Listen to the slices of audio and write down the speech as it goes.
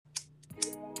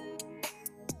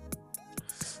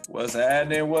What's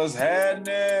happening? What's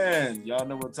happening? Y'all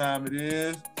know what time it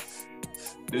is.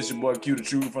 This your boy Q the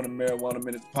Truth from the Marijuana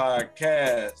Minutes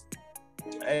Podcast.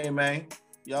 Hey man,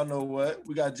 y'all know what?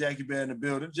 We got Jackie Bear in the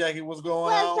building. Jackie, what's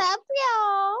going on? What's up,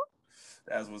 y'all?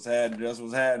 That's what's happening. That's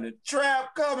what's happening.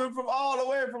 Trap coming from all the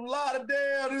way from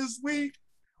Lauderdale this week.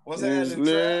 What's happening,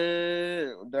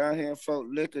 Trap? Down here in Fort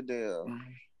Lickerdale.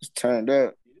 It's turned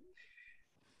up.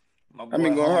 My boy I've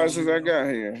been going home, hard since you I know. got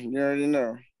here. You already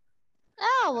know.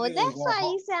 Oh, well, Yeah, that's going why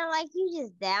home. you sound like you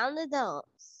just down the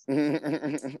dumps.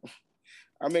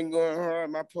 I've been going hard.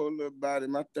 My poor little body,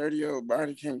 my 30-year-old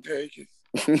body can't take it.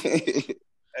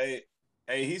 Hey,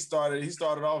 he started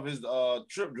off his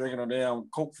trip drinking a damn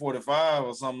Coke 45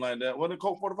 or something like that. Wasn't it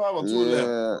Coke 45 or 211?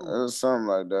 Yeah, it was something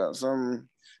like that.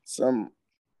 Some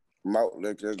malt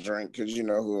liquor drink, because you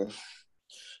know who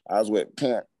I was with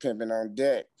pimping on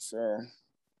deck. So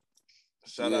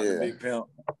Shout out to Big Pimp.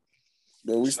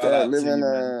 but we Shout out started to living. you,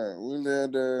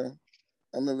 man.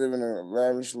 I'm living a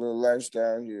lavish little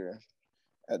lifestyle here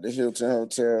at the Hilton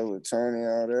Hotel with Tony and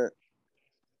all that.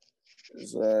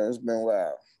 It's been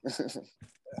wild.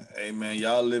 Hey man,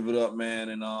 y'all live it up, man,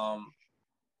 and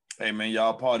hey man,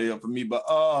 y'all party up for me. But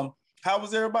how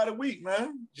was everybody week,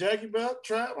 man? Jackie Bell,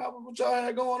 Trap, what y'all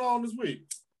had going on this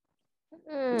week?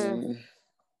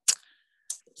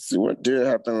 See what did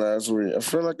happen last week. I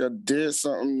feel like I did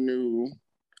something new.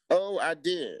 Oh, I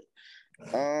did.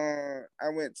 I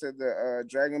went to the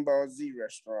Dragon Ball Z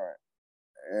restaurant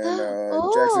in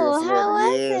Jacksonville, Florida. How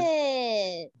was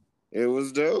it? It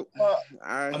was dope.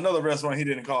 Another restaurant he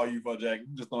didn't call you for, Jackie.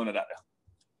 Just throwing it out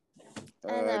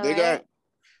there.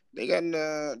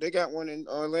 They got one in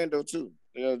Orlando too.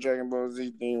 They got a Dragon Ball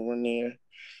Z thing one there,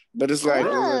 but it's like a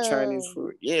little Chinese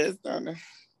food. Yeah, it's down there.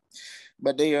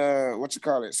 But they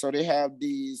so they have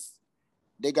these.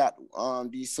 They got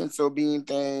these senso bean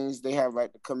things. They have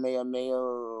like the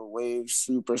Kamehameha wave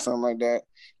soup or something like that.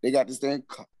 They got this thing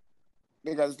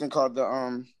called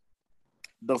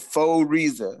the faux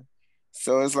Riza.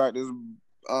 So it's like this.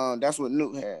 That's what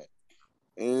Newt had.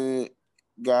 It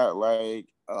got like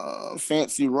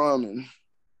fancy ramen.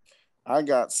 I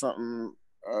got something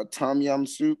tom yum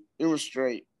soup. It was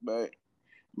straight, but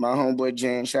my homeboy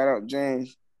James, shout out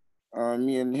James.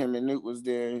 Me and him and Newt was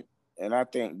there, and I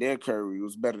think their curry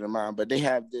was better than mine. But they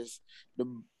have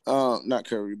not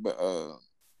curry, but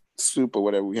soup or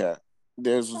whatever we had.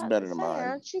 Theirs was better than mine.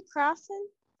 Aren't you crossing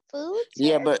foods?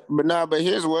 Yeah, but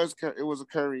his was a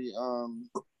curry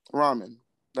ramen.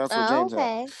 That's what James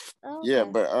had. Okay. Yeah,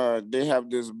 but they have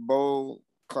this bowl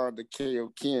called the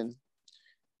Kaioken,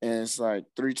 and it's like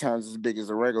 3 times as big as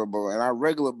a regular bowl. And our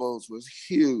regular bowls was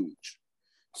huge.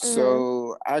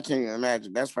 So I can't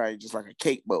imagine. That's probably just like a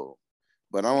cake bowl.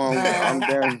 But I'm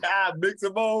done. Mixer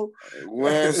bowl?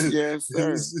 Yes,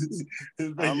 sir.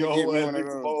 I'm gonna get me one of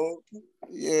those. Bowl.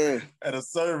 Yeah. At a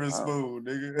service food,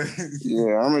 nigga.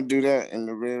 Yeah, I'm gonna do that in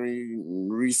the very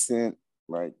recent,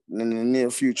 like in the near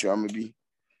future. I'm gonna be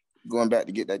going back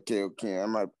to get that Kaioken. I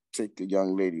might take the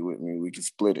young lady with me. We can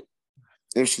split it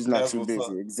if she's not too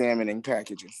busy examining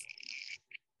packages.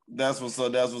 That's what's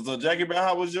up. Jackie,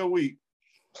 how was your week?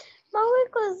 My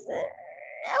week was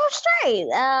straight.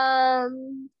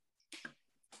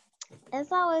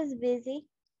 It's always busy.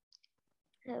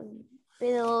 I've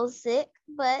been a little sick,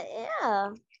 but yeah,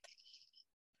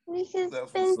 week has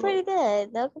been pretty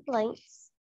good. No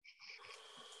complaints.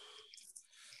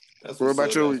 What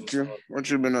about your week, Q? What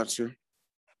you been up to?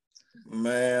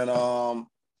 Man,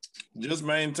 just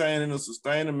maintaining and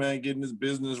sustaining, man, getting this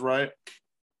business right.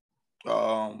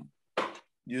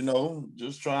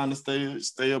 Just trying to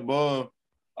stay above.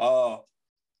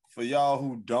 For y'all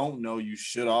who don't know, you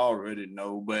should already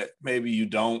know, but maybe you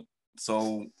don't.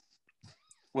 So,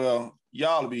 well,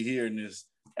 y'all will be hearing this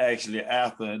actually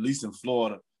after, at least in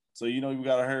Florida. So, we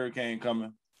got a hurricane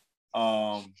coming.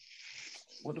 What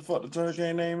the fuck the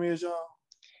hurricane name is, y'all?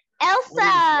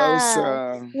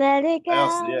 Elsa. Let it go.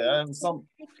 Elsa,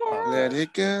 yeah. Let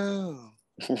it go.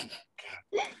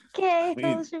 Can't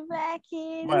hold you back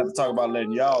in. I might have to talk about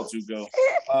letting y'all two go.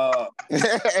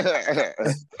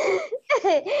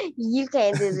 You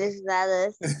can't do this without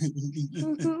us.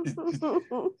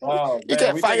 Oh, you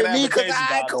can't fire me because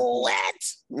I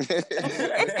quit.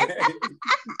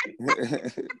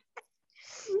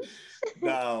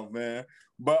 No, man.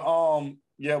 But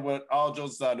but all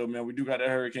jokes aside though, man, we do got that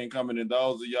hurricane coming, and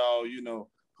those of y'all,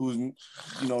 who's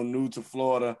new to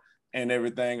Florida and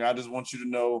everything, I just want you to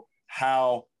know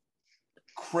how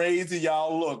crazy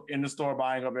y'all look in the store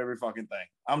buying up every fucking thing.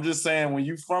 I'm just saying, when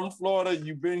you from Florida,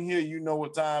 you've been here, you know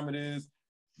what time it is.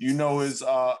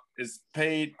 It's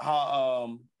paid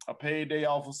a paid day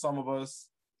off for some of us,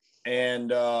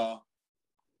 and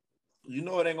you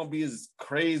know it ain't gonna be as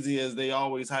crazy as they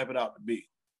always hype it out to be.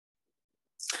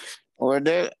 Well,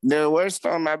 the worst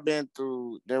storm I've been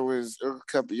through, there was a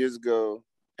couple years ago.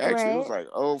 Actually, It was like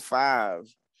 05.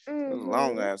 It was a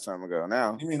long ass time ago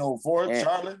now. You mean 04,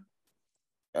 Charlie?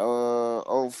 04.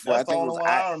 That's the only one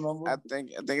I remember. I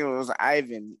think it was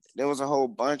Ivan. There was a whole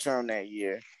bunch on that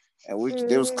year. And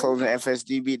they was closing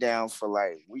FSDB down for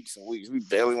like weeks and weeks. We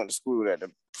barely went to school at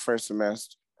the first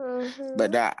semester.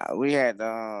 But we had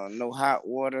no hot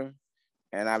water,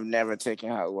 and I've never taken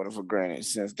hot water for granted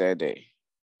since that day.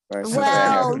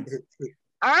 Well,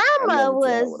 Irma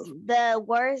was the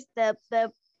worst.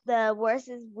 The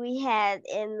worstest we had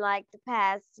in like the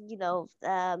past, few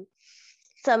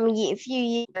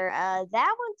years. That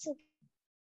one took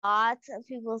lots of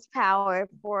people's power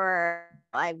for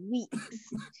like weeks.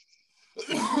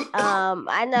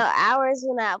 I know ours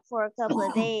went out for a couple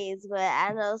of days, but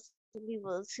I know some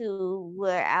people too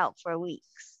were out for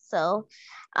weeks. So,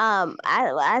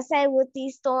 I say with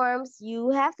these storms, you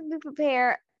have to be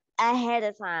prepared ahead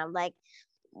of time. Like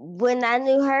when I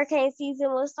knew hurricane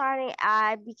season was starting,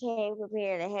 I became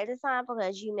prepared ahead of time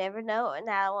because you never know, and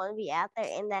I don't want to be out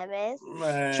there in that mess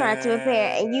trying to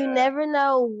prepare. And you never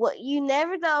know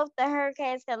if the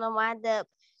hurricane's gonna wind up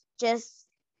just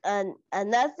a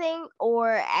nothing or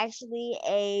actually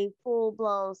a full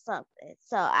blown something.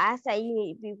 So I say you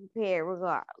need to be prepared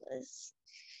regardless.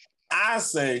 I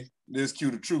say this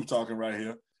Q the truth talking right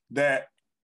here that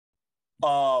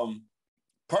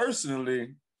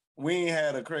personally, we ain't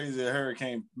had a crazy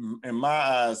hurricane in my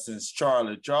eyes since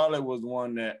Charlie. Charlie was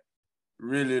one that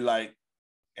really like,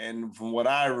 and from what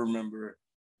I remember,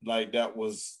 like that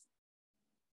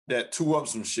tore up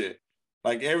some shit.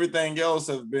 Like everything else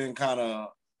has been kind of.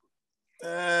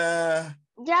 Y'all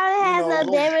has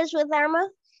no damage with Irma.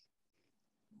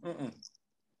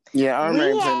 Yeah,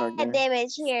 Irma we had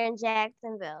damage here in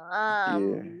Jacksonville.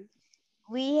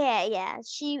 We had,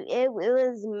 it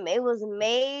was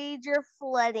major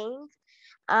flooding.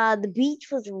 The beach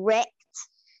was wrecked.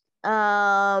 Like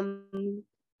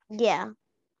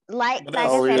I said,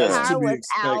 power was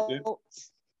out.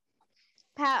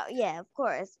 Of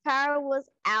course, power was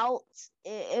out.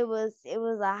 It was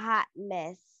a hot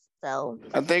mess. So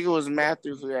I think it was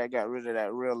Matthew who got rid of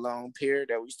that real long pier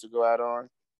that we used to go out on.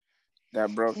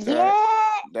 That broke that. Yeah,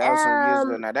 that was some years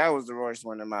ago. Now that was the worst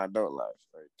one in my adult life.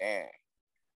 Like, damn.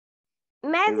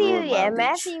 Matthew.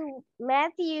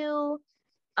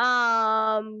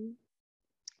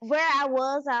 Where I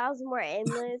was more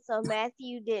inland, so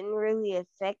Matthew didn't really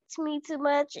affect me too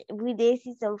much. We did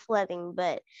see some flooding,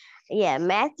 but yeah,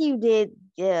 Matthew did.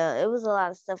 Yeah, it was a lot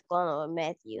of stuff going on with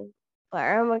Matthew, but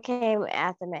Irma came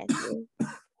after Matthew.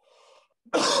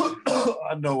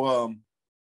 I know.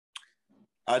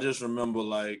 I just remember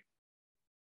like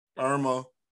Irma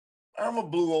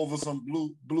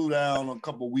blew down a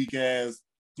couple weak ass,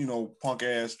 punk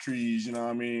ass trees. You know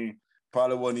what I mean?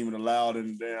 Probably wasn't even allowed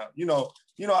in there. I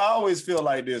always feel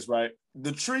like this, right?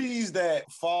 The trees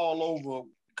that fall over,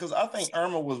 because I think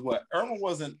Irma was what? Irma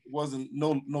wasn't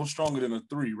no stronger than a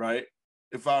 3, right?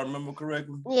 If I remember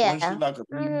correctly. Yeah. Wasn't she like a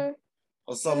 3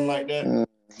 or something like that?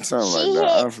 She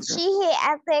hit.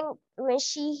 I think when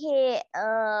she hit,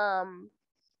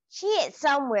 she hit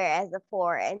somewhere as a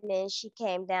 4, and then she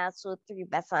came down to a 3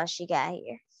 by the time she got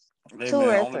here. Hey, 2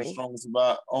 man, or 3.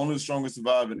 Only the strongest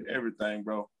survive in everything,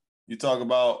 bro. You talk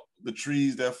about the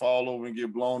trees that fall over and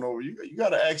get blown over. You got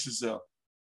to ask yourself,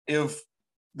 if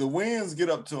the winds get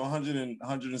up to 100 and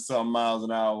something miles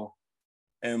an hour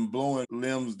and blowing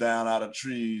limbs down out of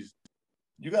trees,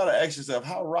 you got to ask yourself,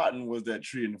 how rotten was that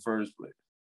tree in the first place?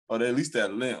 Or at least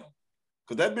that limb.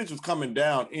 Because that bitch was coming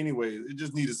down anyway. It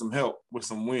just needed some help with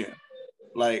some wind.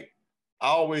 Like, I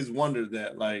always wondered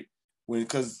that, like,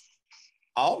 because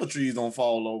all the trees don't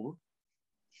fall over.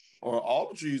 Or all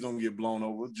the trees don't get blown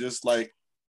over, just like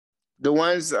the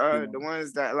ones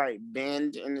that like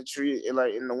bend in the tree,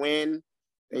 like in the wind,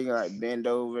 they like bend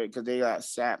over because they got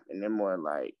sap and they're more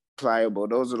like pliable.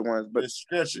 Those are the ones, but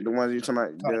the ones you're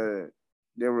talking about,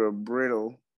 they're real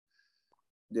brittle.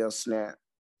 They'll snap.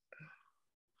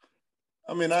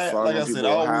 I mean, like I said,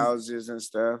 houses and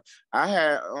stuff. I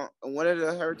had one of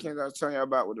the hurricanes I was telling you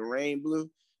about with the rain blew.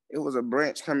 It was a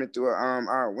branch coming through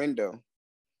our window.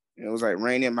 It was like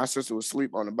raining. My sister was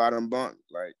asleep on the bottom bunk,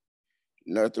 like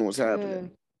nothing was happening.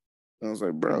 I was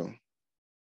like, bro,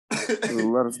 there's a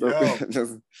lot of stuff.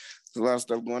 There's a lot of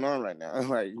stuff going on right now.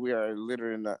 Like we are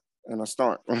literally in a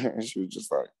storm. And she was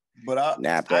just like, but I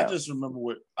just remember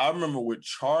with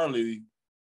Charlie,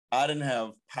 I didn't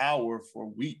have power for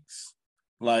weeks.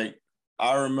 Like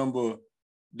I remember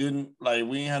didn't like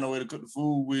we ain't had no way to cook the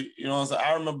food. You know what I'm saying?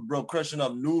 I remember, bro, crushing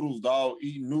up noodles, dog,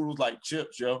 eating noodles like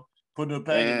chips, yo. Putting in a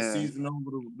packet, the seasoning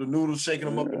over the noodles, shaking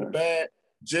them up in the bag,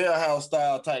 jailhouse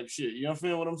style type shit. You know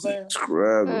what I'm saying?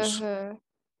 Scrubbers. Mm-hmm.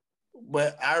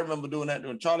 But I remember doing that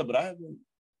during Charlie, but I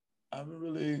haven't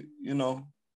really,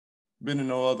 been in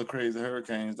no other crazy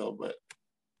hurricanes though. But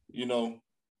so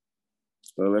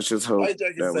let's just hope like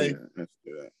Jackie that say,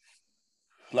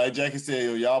 like Jackie said,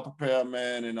 yo, y'all prepare,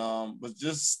 man, and but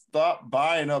just stop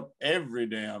buying up every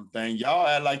damn thing. Y'all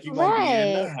act like you're gonna be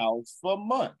in the house for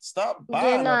months. Stop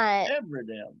buying up every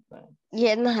damn thing.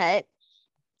 You're not.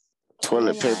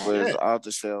 Toilet paper is off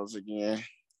the shelves again.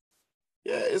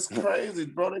 Yeah, it's crazy,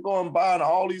 bro. They go and buying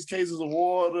all these cases of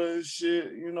water and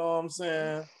shit. You know what I'm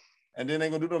saying? And then they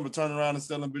gonna do them but turn around and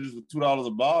sell them bitches for $2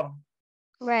 a bottle.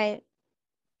 Right.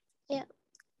 Yeah.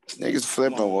 Niggas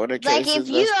flipping water like cases.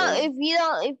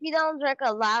 If you don't drink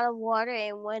a lot of water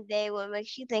in one day, what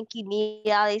makes you think you need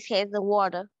all these cases of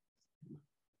water?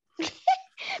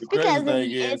 Because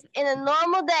if in a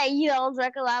normal day you don't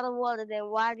drink a lot of water, then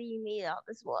why do you need all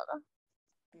this water?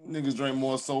 Niggas drink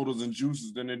more sodas and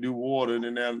juices than they do water. And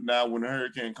then now when the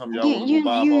hurricane comes, y'all want to go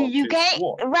buy all you can't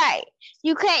water. Right.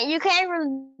 You can't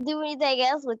really do anything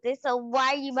else with it. So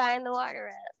why are you buying the water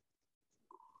up?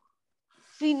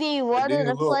 If you need water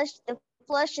to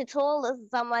flush your toilets or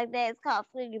something like that, it's called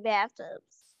flooding bathtubs.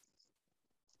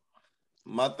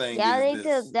 My thing y'all need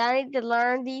to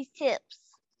learn these tips.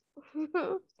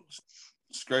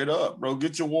 Straight up, bro.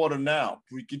 Get your water now.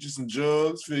 We get you some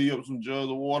jugs, fill you up some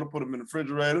jugs of water, put them in the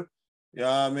refrigerator. You know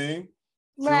what I mean?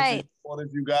 Right. Water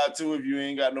if you got to, if you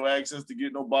ain't got no access to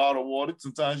get no bottled water,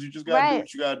 sometimes you just gotta do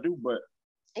what you gotta do. But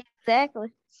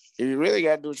exactly. If you really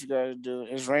gotta do what you gotta do,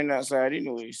 it's raining outside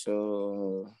anyway,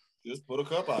 so just put a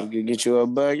cup out. You can get you a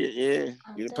bucket,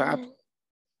 get a pop.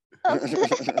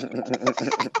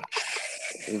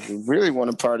 If you really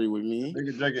want to party with me, they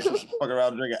can drink it, fuck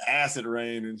around drinking acid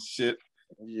rain and shit.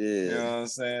 Yeah. You know what I'm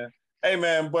saying? Hey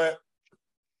man, but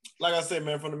like I said,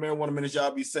 man, from the Marijuana Minutes,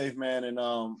 y'all be safe, man, and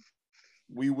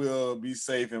we will be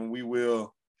safe and we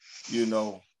will,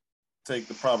 take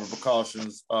the proper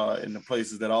precautions in the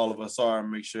places that all of us are and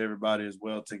make sure everybody is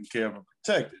well taken care of and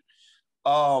protected.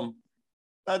 Now,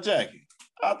 Jackie,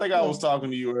 I think I was talking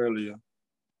to you earlier,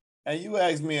 and you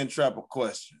asked me and Trap a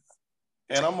question.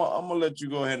 And I'm gonna let you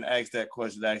go ahead and ask that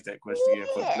question again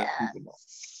for let people know.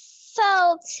 So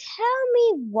tell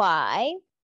me why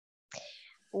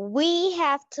we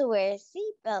have to wear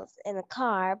seatbelts in a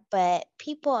car, but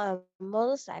people on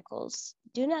motorcycles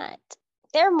do not.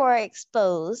 They're more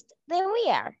exposed than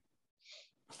we are.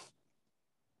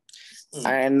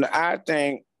 And I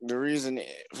think the reason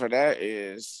for that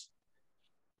is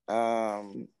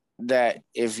that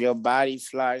if your body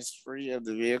flies free of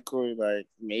the vehicle, like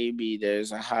maybe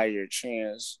there's a higher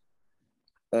chance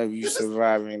of you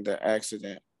surviving the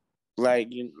accident. Like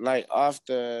off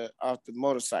the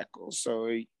motorcycle. So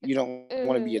you don't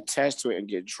want to be attached to it and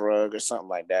get drugged or something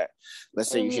like that. Let's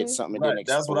say you hit something and then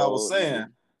explode. That's what I was saying.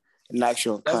 Knocks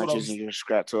you unconscious and you're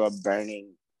strapped to a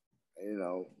burning,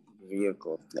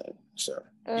 vehicle thing. So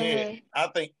yeah, I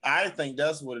think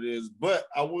that's what it is. But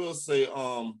I will say,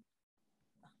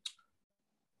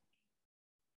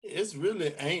 it's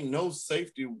really ain't no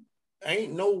safety, I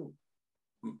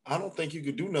don't think you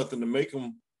could do nothing to make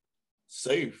them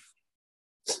safe.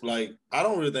 Like, I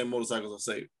don't really think motorcycles are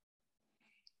safe.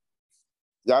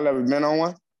 Y'all ever been on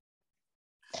one?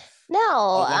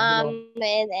 No,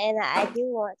 and I do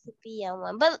want to be on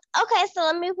one. But okay, so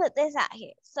let me put this out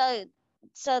here. So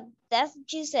that's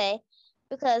what you say,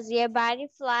 because your body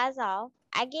flies off.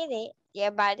 I get it.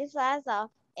 Your body flies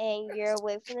off and you're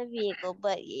away from the vehicle,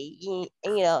 but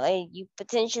and you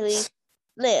potentially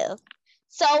live.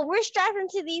 So we're strapped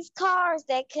into these cars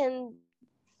that can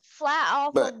fly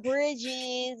off of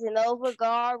bridges and over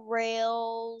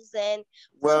guardrails and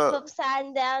flip upside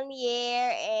and down the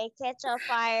air and catch on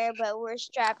fire, but we're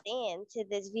strapped into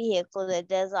this vehicle that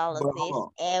does all of this,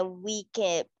 and we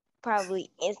can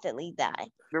probably instantly die.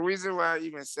 The reason why I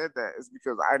even said that is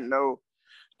because I know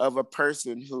of a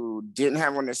person who didn't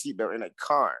have on their seatbelt in a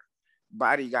car.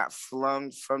 Body got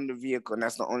flung from the vehicle, and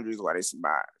that's the only reason why they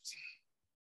survived.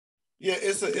 Yeah,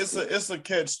 it's a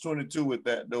catch-22 with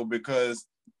that though, because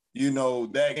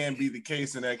that can be the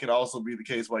case, and that could also be the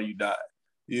case while you die.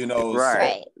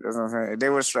 Right. That's what I'm saying. If they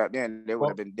were strapped in, they would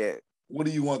have been dead. What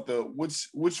do you want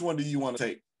which one do you want to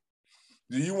take?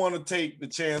 Do you want to take the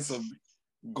chance of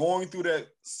going through that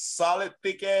solid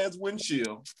thick ass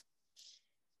windshield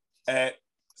at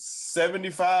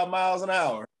 75 miles an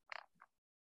hour,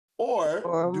 or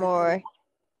more,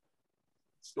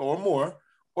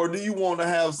 or do you want to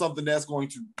have something that's going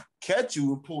to catch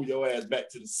you and pull your ass back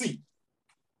to the seat.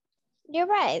 You're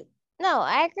right. No,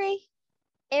 I agree.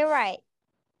 You're right.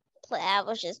 I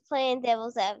was just playing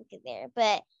devil's advocate there,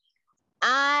 but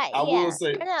I will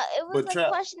say, I know it was a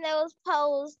question that was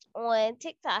posed on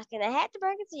TikTok, and I had to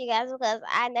bring it to you guys because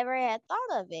I never had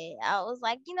thought of it. I was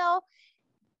like,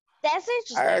 that's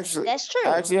interesting. That's true.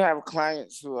 I actually have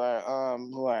clients who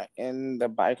are in the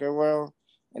biker world,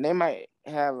 and they might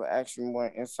have actually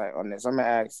more insight on this. I'm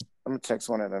gonna text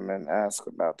one of them and ask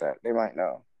about that. They might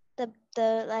know. The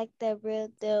real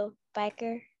deal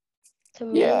biker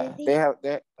community. Yeah, they have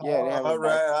that. Yeah, they have. All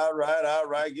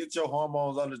right. Get your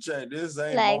hormones on the check. This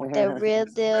ain't like the real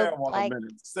deal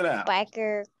Sit down.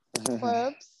 Biker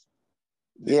clubs.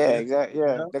 Yeah, exactly.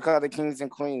 Yeah, they're called the Kings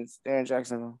and Queens. They're in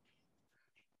Jacksonville.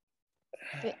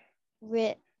 Okay,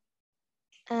 we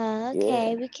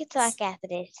can talk after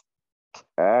this.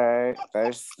 All right,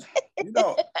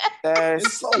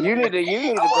 you need to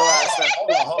go outside.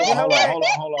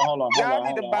 Hold on. Y'all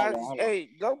need to buy. Hey,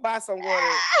 go buy some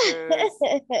water. You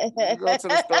go to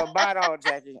the store, buy it all,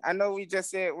 Jackie. I know we just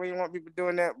said we want people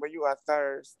doing that, but you are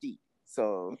thirsty.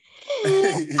 So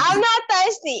I'm not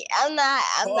thirsty. I'm not.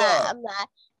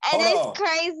 And it's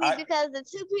crazy because the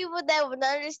three people that would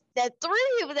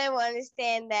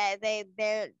understand that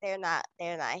they're not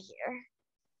here.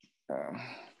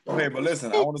 Okay, but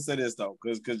listen, I want to say this though,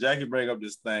 because Jackie bring up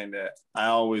this thing that I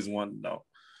always want to know.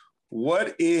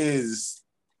 What is,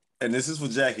 and this is for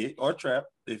Jackie or Trap,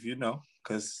 if you know,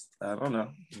 because I don't know,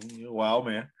 you're a wild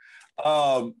man.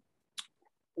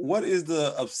 What is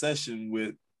the obsession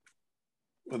with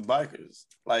bikers?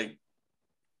 Like,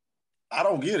 I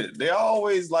don't get it. They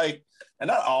always like, and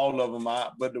not all of them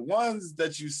are, but the ones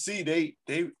that you see, they're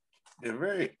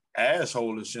very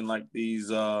assholish in like these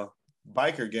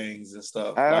biker gangs and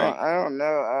stuff. I don't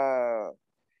know.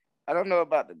 I don't know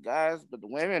about the guys, but the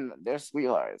women, they're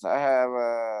sweethearts.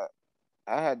 I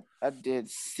did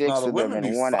 6 of them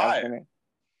in one afternoon.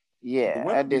 Yeah,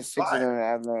 I did 6 of them in an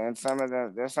afternoon, and some of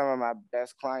them, they're some of my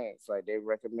best clients. Like, they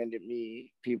recommended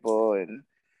me people, and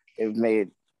they've made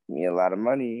me a lot of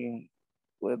money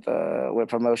with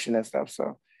promotion and stuff.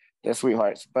 So they're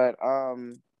sweethearts. But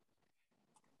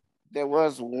there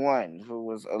was one who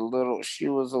was a little.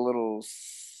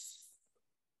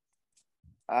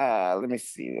 Let me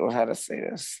see how to say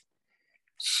this.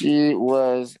 She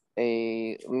was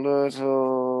a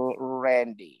little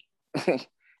randy.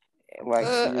 Like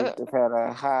she just had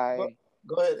a high.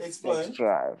 Go ahead, explain. Sex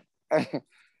drive.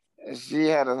 She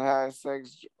had a high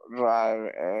sex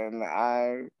drive, and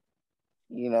I,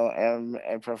 am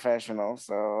a professional,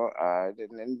 so I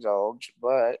didn't indulge.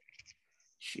 But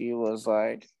she was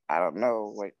like, I don't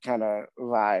know what kind of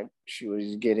vibe she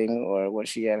was getting or what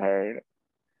she had heard.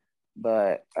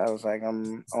 But I was like,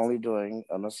 I'm only doing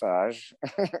a massage.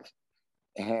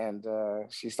 And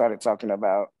she started talking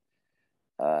about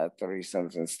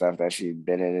threesomes and stuff that she'd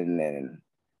been in,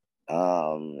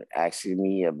 and asking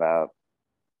me about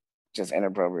just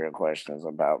inappropriate questions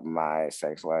about my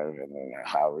sex life and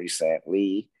how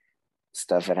recently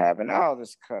stuff had happened, all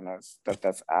this kind of stuff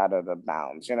that's out of the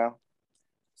bounds,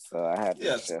 So I had to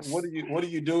just... What do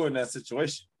you do in that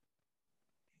situation?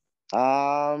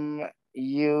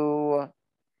 You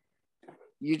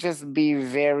just be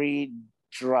very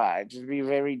dry, just be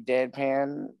very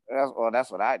deadpan.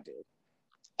 That's what I did.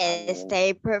 And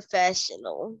stay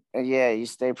professional. Yeah, you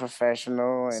stay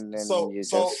professional, and then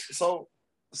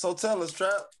So tell us,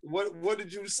 Trap, what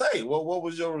did you say? What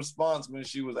was your response when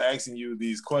she was asking you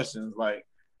these questions? Like,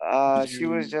 she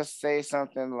was just say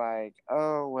something like,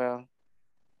 "Oh well,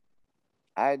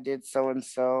 I did so and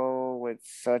so with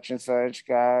such and such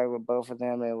guy with both of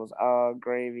them. It was all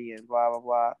gravy and blah blah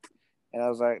blah." And I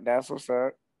was like, "That's what's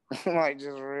up." Like,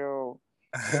 just real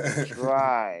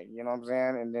dry, you know what I'm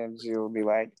saying? And then she'll be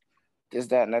like, this,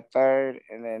 that, and the third.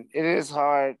 And then it is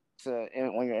hard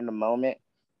when you're in the moment,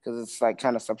 because it's like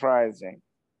kind of surprising.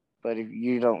 But if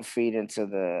you don't feed into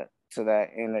that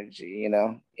energy,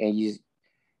 and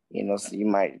so you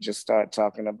might just start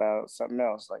talking about something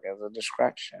else, like as a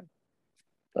distraction.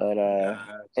 But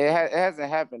it hasn't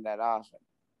happened that often.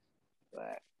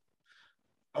 But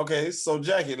okay, so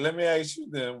Jackie, let me ask you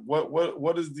then,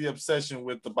 what is the obsession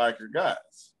with the biker guys?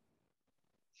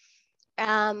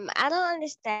 I don't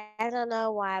understand. I don't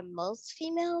know why most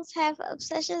females have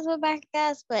obsessions with biker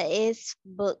guys, but it's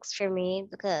books for me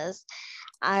because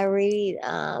I read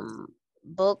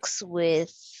books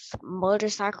with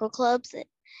motorcycle clubs,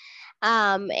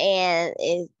 and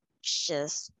it's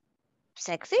just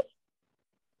sexy.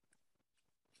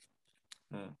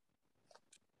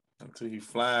 Until you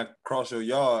fly across your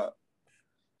yard.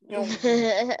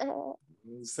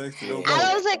 Sexy don't I go.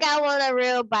 don't think I want a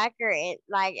real biker in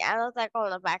I don't think I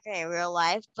want a biker in real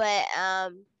life, but I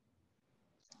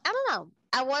don't know.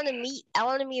 I want to meet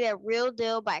a real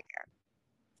deal biker.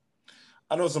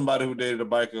 I know somebody who dated a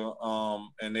biker,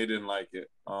 and they didn't like it.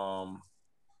 Why?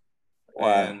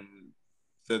 And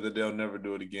said that they'll never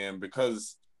do it again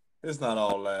because it's not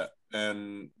all that.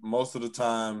 And most of the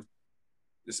time,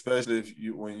 especially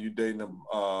when you dating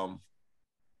them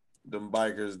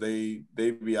bikers, they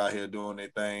be out here doing their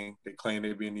thing. They claim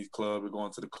they be in these clubs, they're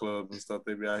going to the clubs and stuff.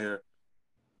 They be out here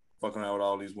fucking out with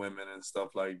all these women and stuff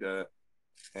like that.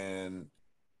 And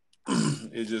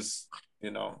it just,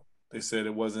 they said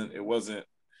it wasn't a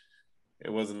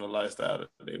lifestyle that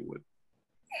they would,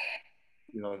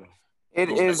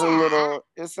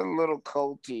 It's a little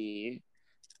culty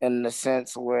in the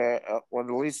sense where, or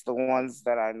at least the ones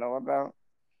that I know about,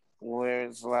 where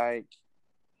it's like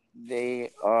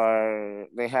they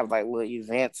have like little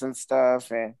events and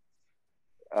stuff, and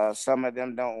some of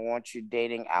them don't want you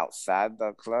dating outside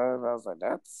the club. I was like,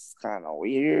 that's kind of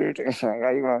weird. How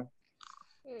you gonna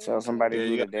tell somebody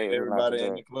who to date or not to everybody in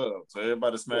the date? club, so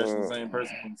everybody smashing the same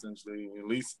person essentially. At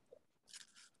least,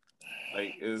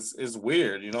 like, it's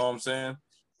weird. You know what I'm saying?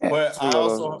 But It's a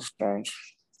little strange.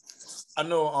 I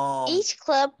know each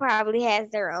club probably has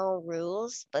their own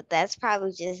rules, but that's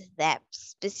probably just that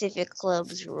specific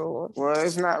club's rule. Well,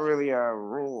 it's not really a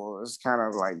rule. It's kind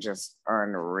of like just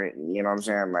unwritten. You know what I'm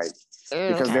saying? Like,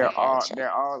 because they're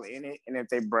all in it, and if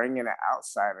they bring in an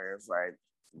outsider, it's like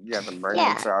you have to bring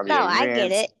them to all the events. I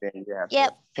get it. Then you have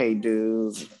to pay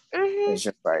dues. Mm-hmm. It's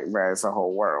just like, man, it's a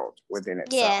whole world within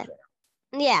itself.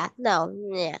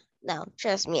 No,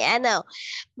 trust me, I know.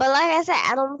 But like I said,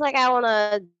 I don't think I want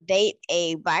to date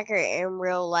a biker in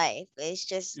real life. It's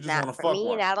just not for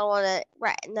me, and I don't want to.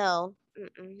 Right? No,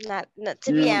 not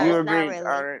to be honest,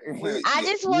 not really. I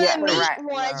just want to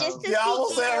meet one just to see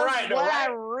if what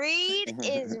I read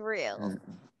is real.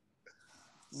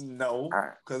 No,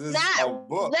 because it's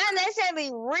not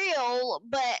necessarily real,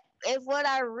 but if what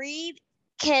I read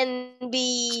can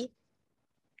be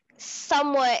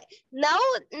somewhat not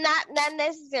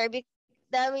necessary.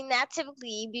 Not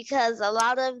typically, because a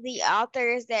lot of the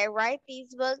authors that write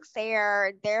these books,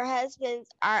 their husbands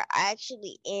are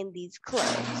actually in these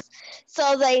clubs,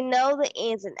 so they know the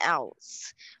ins and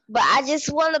outs. But I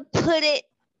just want to put it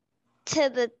to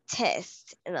the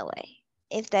test in a way,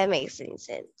 if that makes any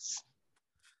sense.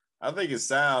 I think it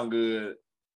sounds good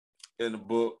in the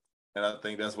book, and I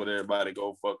think that's what everybody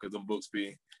go for, because the books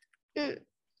be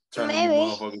turning you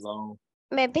motherfuckers on.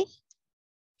 Maybe.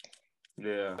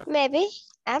 Yeah. Maybe.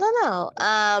 I don't know.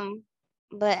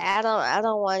 But I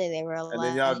don't want it in real life. And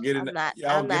then y'all get in.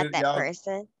 I'm not that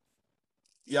person.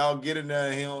 Y'all get in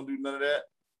there and he don't do none of that.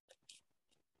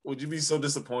 Would you be so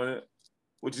disappointed?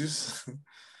 Would you be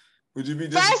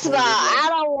disappointed? First of all, I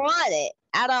don't want it.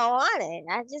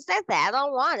 I just said that. I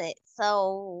don't want it.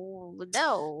 So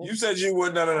no. You said you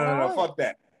would. No. Fuck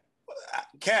that.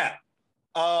 Cap.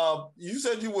 You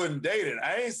said you wouldn't date it.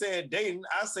 I ain't saying dating.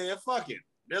 I said fucking.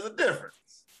 There's a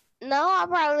difference. No, I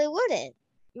probably wouldn't.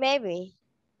 Maybe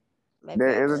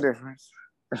there is a difference.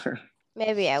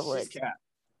 Maybe I would.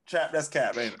 Cap, that's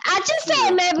cap, ain't it? I just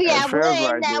said maybe I would.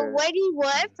 Like now, what do you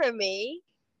want from me?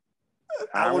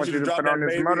 I want you to put on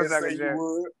this motorcycle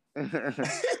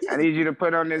jacket. I need you to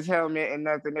put on this helmet and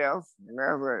nothing else.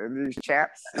 And these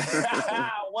chaps.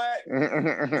 What?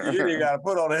 You ain't got to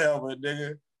put on a helmet,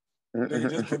 nigga. Nigga,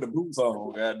 just put the boots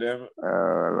on, goddamn it.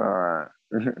 Oh,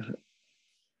 Lord.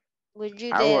 Would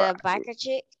you date a biker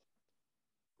chick?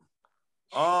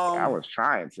 I was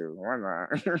trying to. Why not?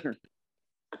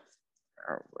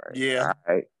 Yeah. All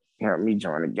right. Help me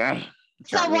join the gang.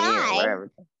 So why?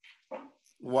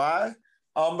 Why?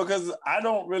 Because I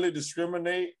don't really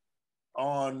discriminate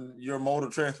on your mode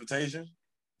of transportation.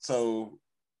 So,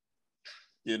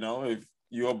 if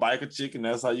you're a biker chick and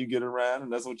that's how you get around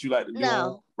and that's what you like to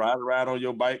do, ride around on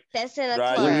your bike. That's in a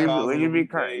club. Would you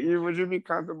be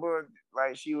comfortable,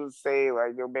 like she would say,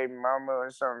 like your baby mama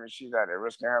or something, she's out there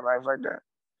risking her life like that?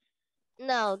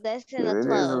 No, that's in a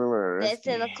club. That's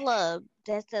in a club.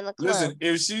 Listen,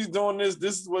 if she's doing this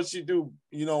is what she do.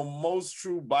 Most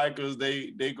true bikers,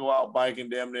 they go out biking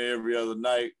damn near every other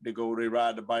night. They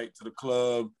ride the bike to the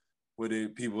club with the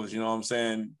people, you know what I'm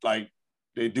saying? Like,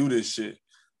 they do this shit.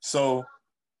 So,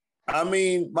 I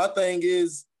mean, my thing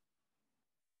is,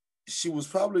 she was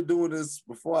probably doing this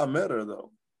before I met her,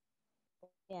 though.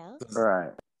 Yeah.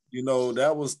 Right.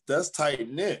 That's tight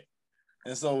knit.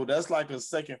 And so that's like a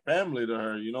second family to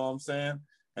her, you know what I'm saying?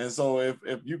 And so if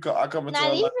I come into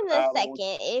not even a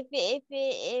second,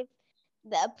 if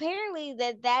apparently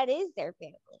that is their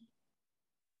family.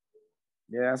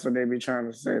 Yeah, that's what they be trying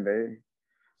to say. They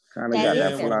kind of That got is that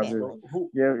their philosophy. family.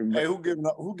 Yeah, Hey,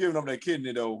 but, who giving up their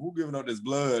kidney though? Who giving up this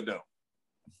blood though?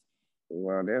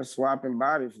 well, they're swapping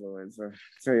body fluids. So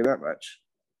tell you that much.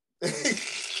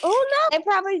 Oh no, they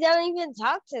probably don't even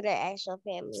talk to their actual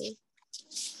family.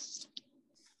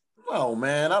 No,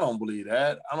 man, I don't believe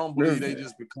that. I don't believe they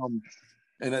just become,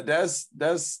 and that's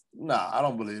nah. I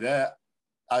don't believe that.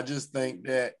 I just think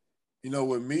that,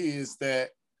 with me is that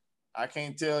I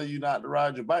can't tell you not to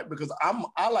ride your bike because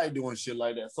I like doing shit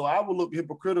like that. So I would look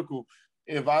hypocritical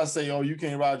if I say, oh, you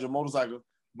can't ride your motorcycle,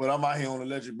 but I'm out here on an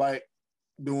electric bike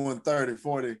doing 30,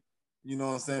 40,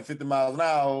 50 miles an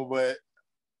hour, but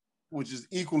which is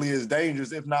equally as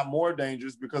dangerous, if not more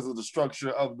dangerous, because of the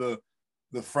structure of the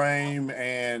frame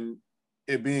and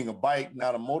it being a bike,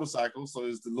 not a motorcycle. So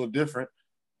it's a little different.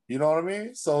 You know what I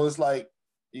mean? So it's like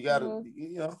you gotta,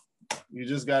 you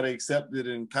just gotta accept it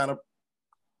and kind of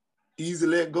easy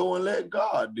let go and let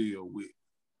God deal with.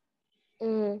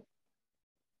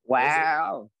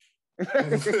 Wow.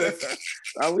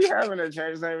 Are we having a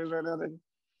church service or another?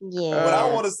 Yeah. But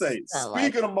I want to say,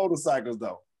 speaking of motorcycles,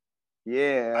 though.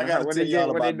 Yeah. I gotta tell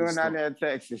y'all what they about doing down there in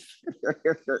Texas.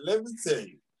 Let me tell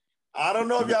you. I don't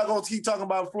know if y'all gonna keep talking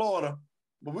about Florida,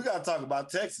 but we gotta talk about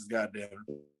Texas, goddamn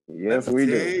it. Yes, we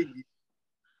do.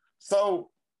 So,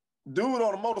 dude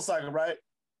on a motorcycle, right?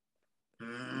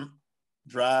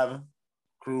 Driving,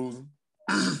 cruising.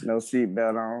 No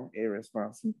seatbelt on,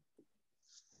 irresponsible.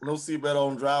 No seatbelt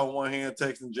on, driving one hand,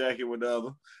 texting Jackie with the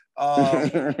other.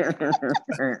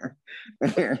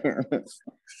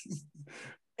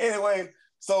 Anyway,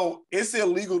 so it's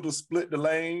illegal to split the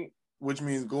lane, which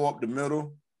means go up the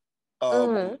middle.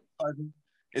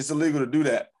 It's illegal to do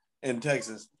that in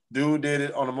Texas. Dude did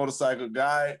it on a motorcycle.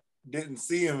 Guy didn't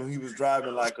see him. He was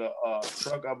driving like a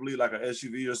truck, I believe, like an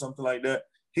SUV or something like that.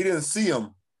 He didn't see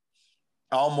him.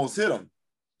 I almost hit him.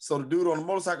 So the dude on the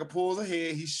motorcycle pulls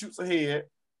ahead. He shoots ahead,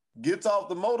 gets off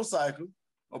the motorcycle,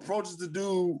 approaches the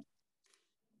dude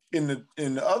in the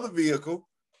other vehicle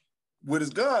with his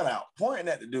gun out, pointing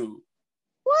at the dude.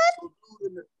 What?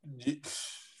 So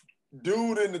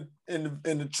dude in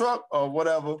the truck or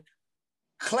whatever,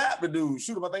 clap the dude,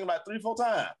 shoot him, I think about 3-4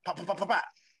 times. Pop, pop, pop, pop, pop.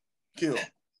 Kill him.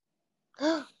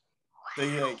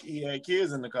 So he had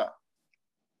kids in the car.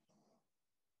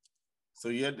 So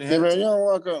you had to have you don't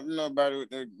walk up to nobody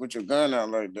with your gun out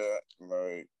like that.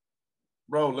 Like,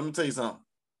 bro, let me tell you something.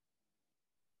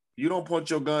 You don't point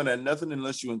your gun at nothing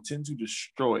unless you intend to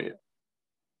destroy it.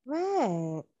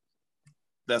 Right.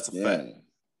 That's a fact.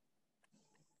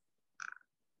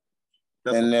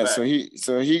 And then so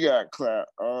he got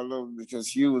clapped all over because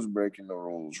he was breaking the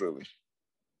rules, really.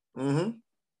 Mm-hmm.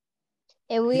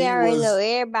 And we already know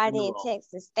everybody in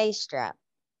Texas stay strapped.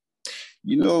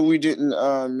 You know, we didn't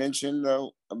mention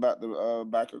though about the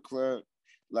biker club.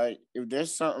 Like, if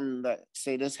there's something that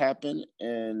say this happened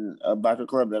in a biker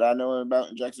club that I know about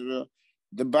in Jacksonville,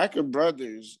 the biker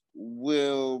brothers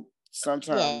will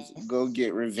sometimes go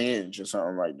get revenge or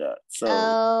something like that. So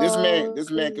this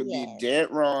man could be dead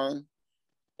wrong,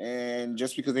 and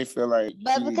just because they feel like,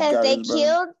 but because they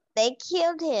killed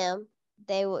him,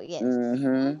 they will get.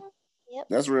 Mm-hmm. Yep.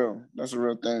 That's real. That's a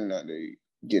real thing that they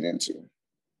get into.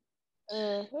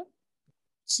 Mm-hmm.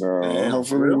 So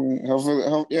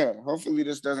hopefully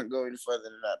this doesn't go any further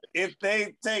than that. If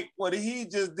they take what he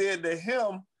just did to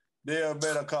him, they'll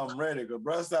better come ready. Because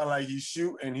bro sound like he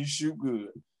shoot and he shoot good.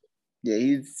 Yeah,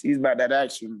 he's about that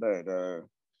action, but I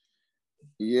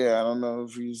don't know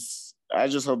if he's. I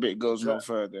just hope it goes no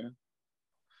further.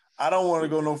 I don't want to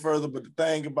go no further, but the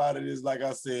thing about it is, like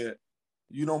I said,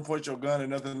 you don't point your gun at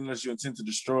nothing unless you intend to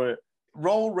destroy it.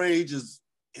 Road rage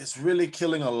it's really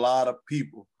killing a lot of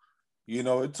people. You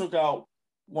know, it took out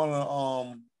one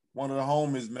of the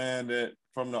homies, man, that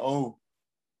from the O.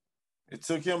 It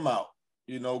took him out.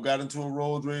 You know, got into a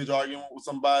road rage argument with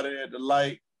somebody at the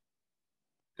light.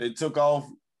 They took off,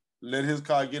 let his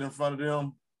car get in front of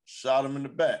them, shot him in the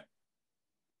back.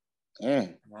 Yeah. You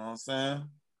know what I'm saying?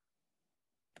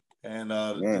 And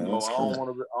I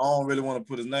don't really want to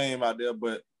put his name out there,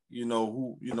 but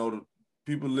the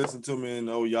people listen to me and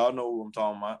y'all know who I'm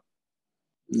talking about.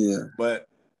 Yeah. But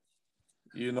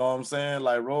you know what I'm saying?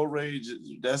 Like road rage,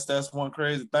 that's one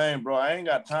crazy thing, bro. I ain't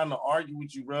got time to argue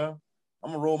with you, bro.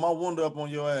 I'm gonna roll my window up on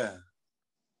your ass.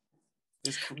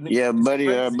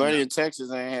 Buddy in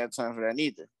Texas ain't had time for that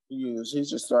neither. He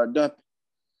just started dumping.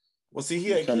 Well, see,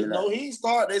 he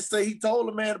started. They say he told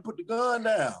the man to put the gun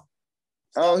down.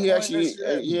 He actually,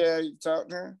 he talked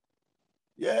to him?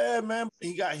 Yeah, man.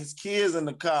 He got his kids in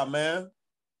the car, man.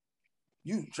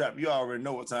 You already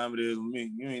know what time it is with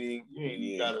me. You ain't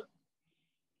even gotta.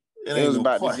 It was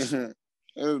about question.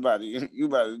 Everybody, you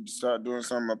about to start doing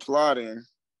some applauding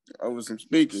over some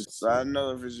speakers. So I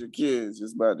know if it's your kids,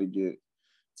 it's gonna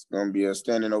be a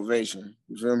standing ovation.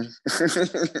 You feel me?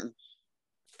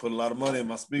 Put a lot of money in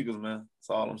my speakers, man. That's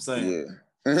all I'm saying.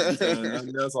 Yeah.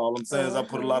 That's all I'm saying is I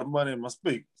put a lot of money in my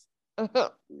speakers. Yeah.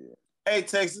 Hey,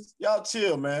 Texas, y'all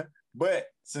chill, man. But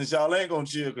since y'all ain't gonna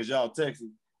chill because y'all Texas,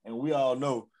 and we all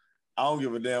know, I don't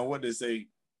give a damn what they say.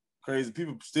 Crazy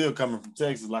people still coming from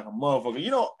Texas like a motherfucker. You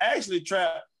know, actually,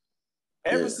 Trap,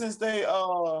 ever since they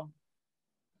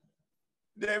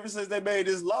made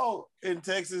this law in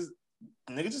Texas,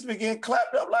 niggas just been getting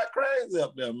clapped up like crazy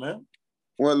up there, man.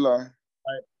 What law?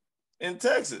 Like in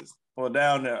Texas or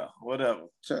down there, whatever.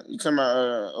 So you talking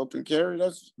about open carry?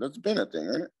 That's been a thing,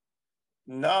 ain't it?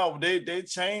 No, they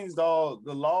changed all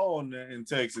the law in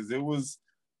Texas. It was,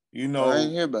 you know, I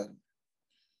ain't hear about it.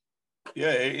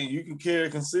 Yeah, and you can carry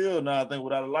concealed now, I think,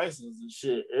 without a license and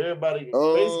shit. Everybody,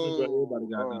 basically, everybody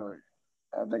got that.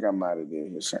 I think I might have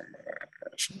did hear something.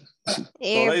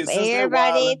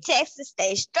 Everybody in Texas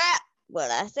stay strapped.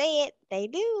 What I said, they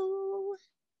do.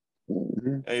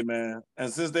 Mm-hmm. Hey, man.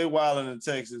 And since they wilding in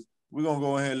Texas, we're going to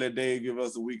go ahead and let Dave give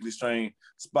us a weekly strain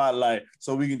spotlight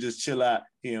so we can just chill out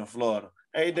here in Florida.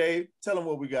 Hey, Dave, tell them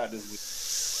what we got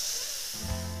this week.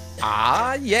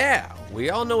 Ah, yeah.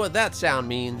 We all know what that sound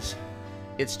means.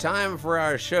 It's time for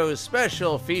our show's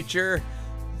special feature,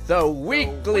 the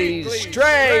Weekly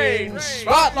Strain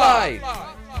Spotlight.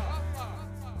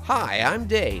 Hi, I'm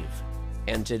Dave,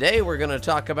 and today we're going to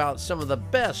talk about some of the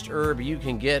best herb you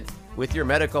can get with your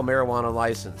medical marijuana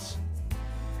license.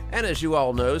 And as you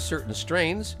all know, certain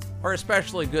strains are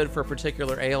especially good for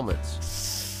particular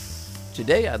ailments.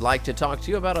 Today I'd like to talk to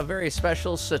you about a very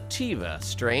special sativa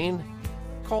strain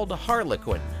called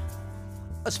Harlequin,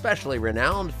 especially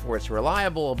renowned for its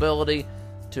reliable ability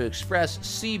to express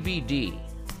CBD,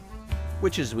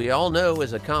 which, as we all know,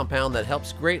 is a compound that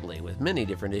helps greatly with many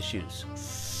different issues.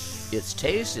 Its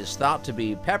taste is thought to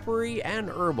be peppery and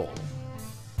herbal.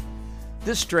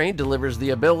 This strain delivers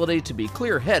the ability to be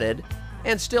clear-headed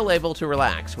and still able to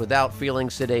relax without feeling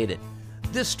sedated.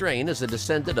 This strain is a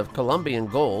descendant of Colombian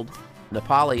Gold,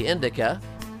 Nepali Indica,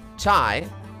 Thai,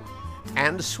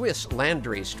 and Swiss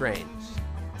Landry strains.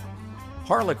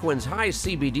 Harlequin's high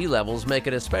CBD levels make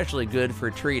it especially good for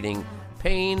treating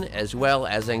pain as well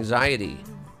as anxiety,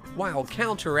 while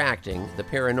counteracting the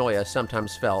paranoia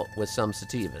sometimes felt with some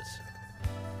sativas.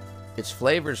 Its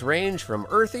flavors range from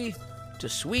earthy to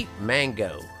sweet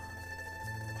mango.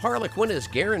 Harlequin is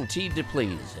guaranteed to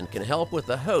please and can help with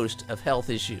a host of health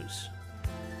issues.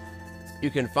 You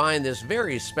can find this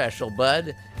very special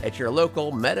bud at your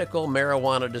local medical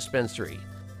marijuana dispensary.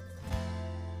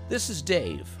 This is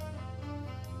Dave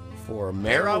for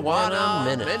Marijuana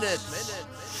Minutes.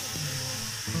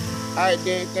 All right,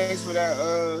 Dave, thanks for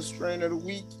that strain of the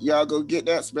week. Y'all go get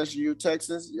that, especially you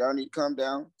Texans. Y'all need to come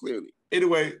down, clearly.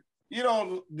 Anyway, you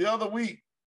know, the other week,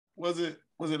 was it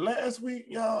last week?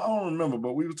 Y'all, I don't remember,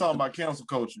 but we were talking about cancel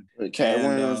culture. Cat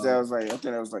Williams, I think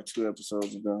that was like 2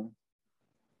 episodes ago.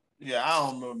 Yeah, I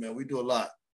don't remember, man. We do a lot.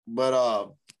 But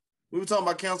we were talking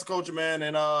about cancel culture, man,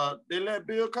 and they let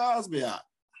Bill Cosby out.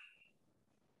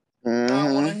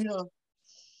 Mm-hmm.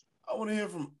 I want to hear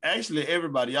from actually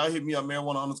everybody. Y'all hit me up,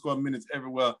 marijuana_minutes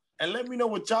everywhere, and let me know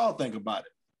what y'all think about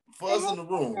it. For us in the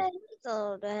room.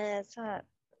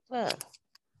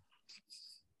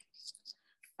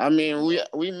 I mean,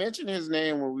 we mentioned his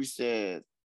name when we said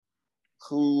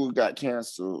who got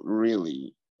canceled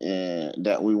really, and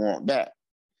that we want back.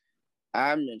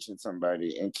 I mentioned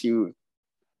somebody, and Q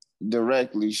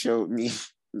directly showed me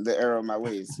the error of my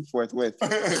ways forthwith. But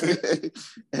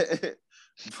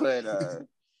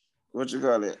what you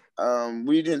call it?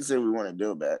 We didn't say we want to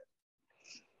do back.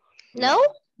 No?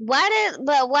 Why did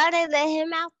they let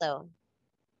him out though?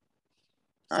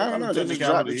 I don't know. They just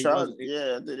dropped the charges.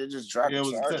 Yeah, they just dropped the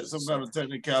charges. Some kind of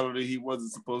technicality. He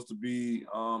wasn't supposed to be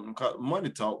money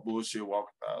talk bullshit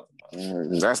walking out.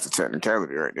 That's the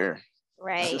technicality right there.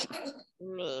 Right. I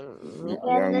mean,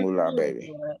 young moolah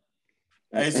baby.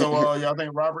 Hey, so y'all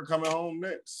think Robert coming home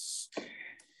next?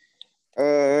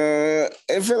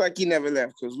 It felt like he never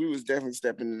left because we was definitely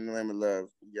stepping in the name of love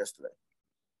yesterday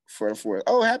for the 4th.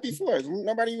 Oh, happy 4th!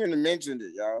 Nobody even mentioned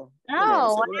it, y'all.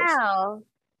 Oh, wow!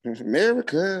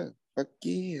 America, fuck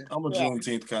yeah! I'm a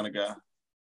Juneteenth kind of guy.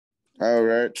 All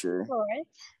right, true.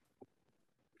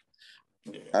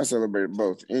 Yeah. I celebrate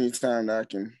both anytime that I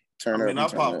can turn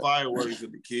up. I pop fireworks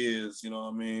at the kids, you know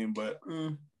what I mean? But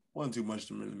wasn't too much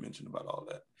to really mention about all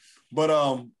that. But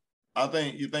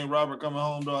you think Robert coming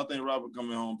home though? I think Robert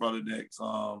coming home probably next.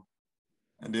 And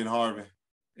then Harvey.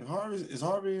 Is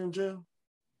Harvey in jail?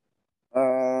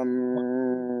 I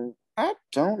I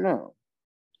don't know.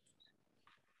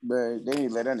 But they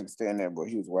didn't let that nigga stay in there, boy.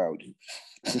 He was wild.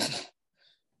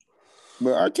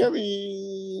 But R.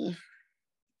 Kelly,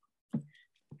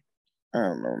 I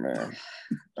don't know, man.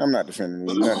 I'm not defending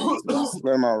you. None of this.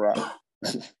 Let him all rock.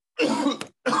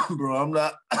 Bro, I'm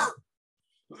not.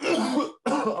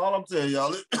 All I'm telling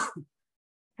y'all is,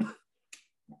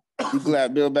 You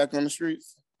glad Bill back on the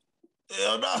streets?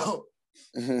 hell no.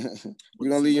 You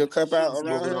gonna leave your cup out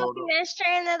around here? That's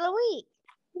strain of the week.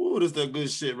 Ooh, this that good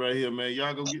shit right here, man.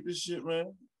 Y'all go get this shit,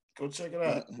 man. Go check it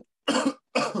out.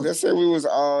 Let's say we was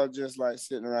all just like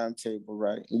sitting around the table,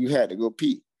 right? And you had to go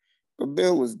pee, but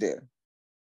Bill was there.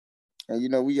 And you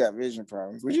know, we got vision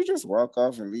problems. Would you just walk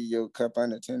off and leave your cup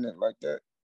unattended like that?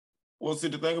 Well, see,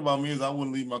 the thing about me is I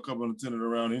wouldn't leave my cup unattended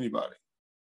around anybody.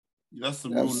 That's the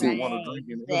I've rule seen- number one of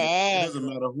drinking. It doesn't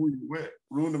matter who you with.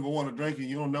 Rule number one of drinking,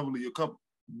 you don't never leave your cup.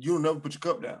 You don't never put your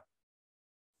cup down.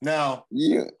 Now,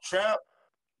 Yeah. Trap,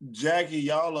 Jackie,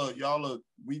 y'all are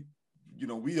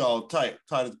we all tight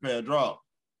as a pair of drawers.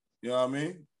 You know what I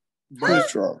mean?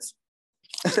 Who's Charles?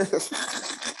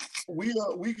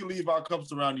 we can leave our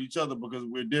cups around each other because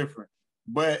we're different.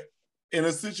 But in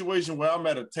a situation where I'm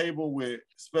at a table with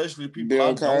especially people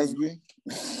Bill Cosby.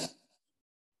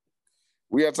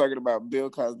 We are talking about Bill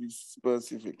Cosby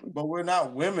specifically. but we're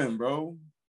not women, bro.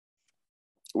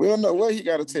 We don't know what he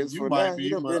got a taste You for might now. be, He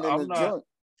done but been in I'm the not. joint.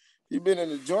 He been in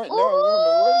the joint now. We don't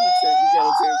know what he got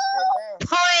a taste for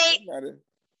Point now.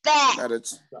 that. Not a,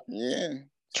 yeah.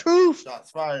 Truth.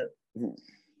 Shots fired.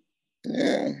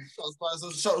 Yeah. Shots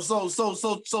fired.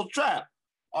 So Trap,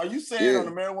 are you saying Yeah. on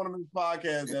the Marijuana Mix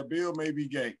podcast that Bill may be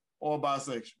gay or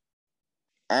bisexual?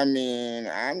 I mean,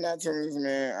 I'm not telling this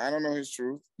man. I don't know his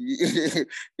truth.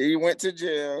 He went to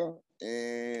jail,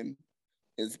 and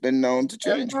it's been known to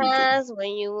change people. Sometimes when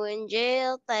you in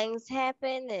jail, things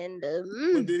happen, and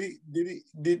But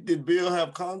did Bill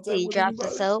have contact he with dropped the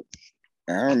anybody? soap.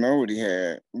 I don't know what he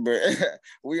had, but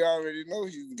we already know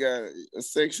he's got a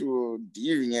sexual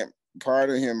deviant part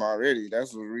of him already.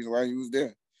 That's the reason why he was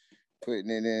there, putting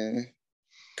it in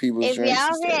people's If drinks.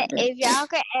 y'all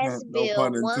could ask No Bill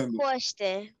pun one intended.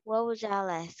 question, what would y'all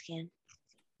ask him?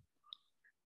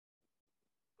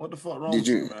 What the fuck wrong Did with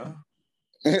you? you,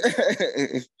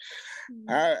 man?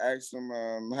 I asked him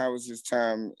how was his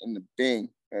time in the Bing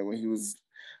when he was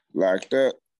locked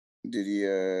up. Did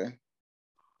he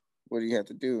what do you have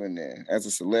to do in there as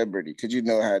a celebrity? Because you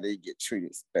know how they get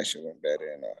treated special and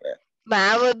better and all that.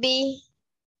 Mine would be,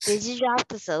 did you drop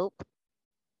the soap?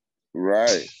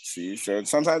 Right. See, so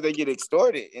sometimes they get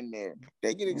extorted in there.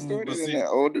 They get But extorted in see, there.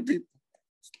 Older people.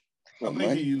 I With think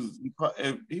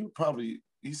money.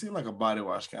 he seemed like a body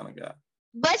wash kind of guy.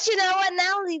 But you know what?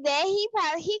 Not only that,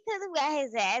 he could have got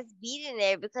his ass beat in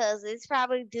there because there's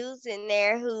probably dudes in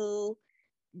there who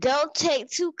don't take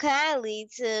too kindly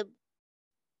to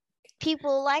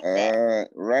people like that.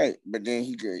 Right. But then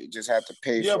he could just have to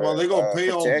pay Yeah, for but they're gonna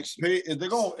pay protection. if they're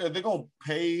gonna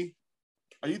pay.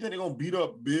 Are you think they're gonna beat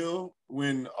up Bill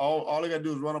when all they gotta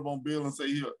do is run up on Bill and say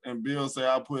and Bill say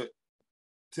I'll put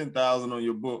 10,000 on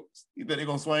your books? You think they're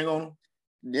gonna swing on him?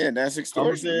 Yeah, that's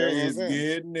extortion. Commissary That's is what I'm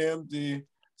saying. getting empty.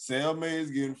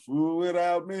 Cellmate's getting food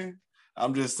without me.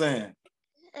 I'm just saying.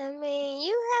 I mean,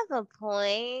 you have a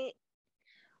point,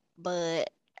 but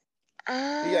He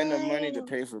got enough money to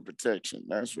pay for protection.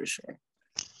 That's for sure.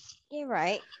 You're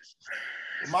right.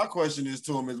 My question is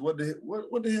to him is what's the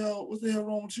hell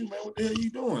wrong with you, man? What the hell you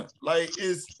doing? Like,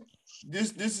 is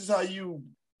this is how you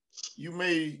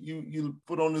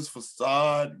put on this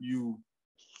facade, you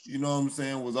know what I'm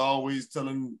saying, was always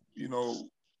telling,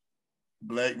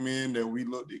 black men that we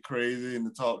looked crazy and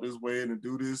to talk this way and to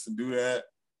do this and do that.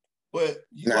 But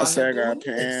not sag our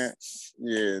pants.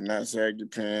 Yeah, not sag your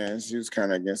pants. He was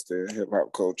kind of against the hip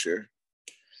hop culture.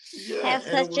 Yeah, Have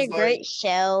such a great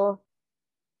show.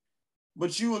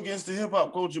 But you against the hip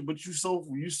hop culture, but you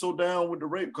so down with the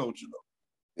rape culture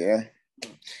though. Yeah.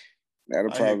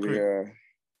 That'll probably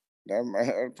that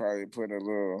might probably put a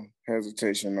little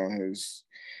hesitation on his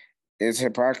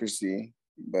hypocrisy,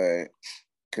 but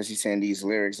because he's saying these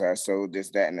lyrics are so this,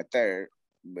 that, and the third,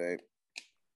 but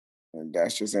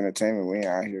that's just entertainment. We ain't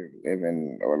out here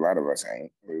living, or a lot of us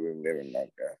ain't. We were living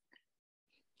like that.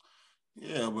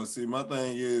 Yeah, but see, my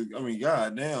thing is, I mean,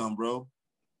 goddamn, bro.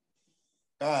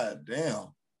 Goddamn.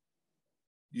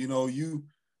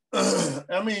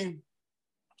 I mean,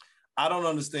 I don't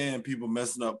understand people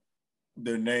messing up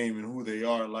their name and who they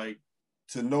are. Like,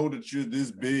 to know that you're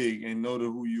this big and know that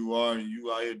who you are and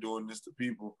you out here doing this to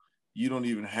people, you don't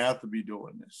even have to be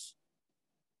doing this.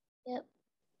 Yep.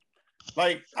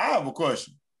 Like, I have a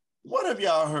question. What have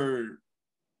y'all heard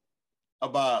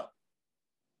about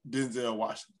Denzel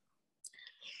Washington?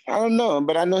 I don't know,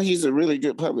 but I know he's a really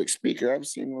good public speaker. I've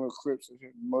seen little clips of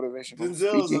him motivational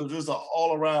Denzel's speaking. just an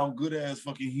all around good ass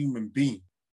fucking human being.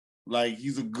 Like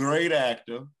he's a great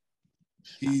actor.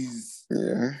 He's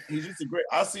just a great.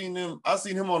 I seen him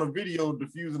on a video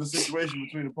diffusing a situation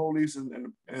between the police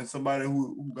and somebody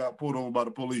who got pulled over by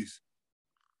the police.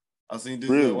 I seen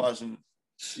Denzel Washington.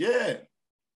 Yeah.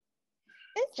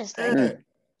 Interesting.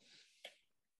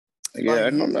 Yeah, like, I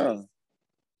don't know.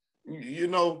 You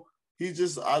know, I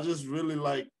just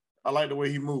really I like the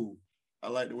way he moved. I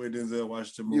like the way Denzel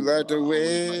Washington moves. You like the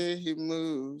way he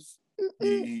moves.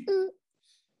 This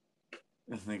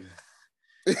nigga.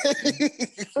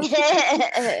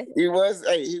 he was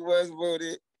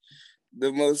voted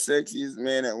the most sexiest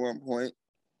man at one point,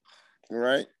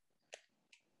 right?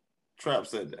 Trap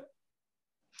said that.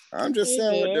 I'm just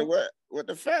saying what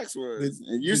the facts was.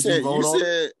 You said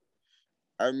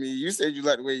I mean, you said you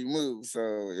like the way you move. So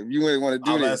if you really want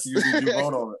to do this, you, did you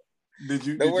vote on it? Did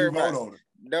you vote on it?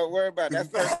 Don't worry about it. That's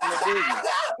personal business.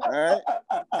 All right.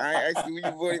 I ain't asked you when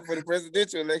you voted for the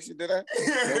presidential election, did I?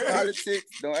 No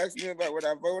politics. Don't ask me about what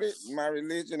I voted, my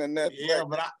religion, or nothing. Yeah,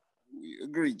 but we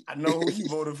agree. I know who you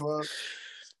voted for.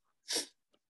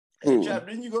 Who? Hey, Chap,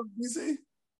 didn't you go to DC?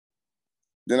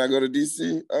 Then I go to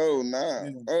DC? Oh, nah.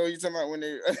 Yeah. Oh, you talking about when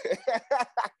they...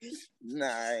 Nah,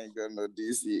 I ain't going to no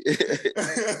DC.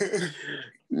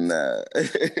 Nah.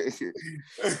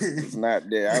 It's not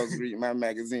there. I was reading my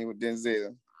magazine with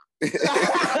Denzel.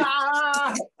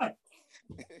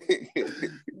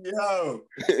 Yo,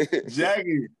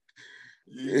 Jackie,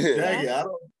 I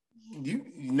don't. You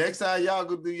next time y'all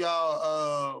go do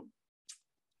y'all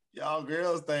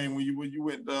girls thing when you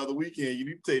went the other weekend, you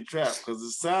need to take Trap because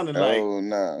it sounded like. Oh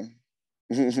no.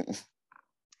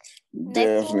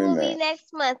 Next one will be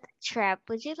next month. Trap,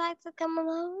 would you like to come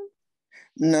along?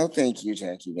 No, thank you,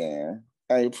 Jackie. Man,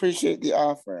 I appreciate the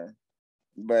offer,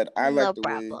 but I like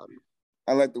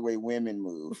the way women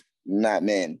move, not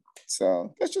men.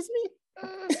 So that's just me.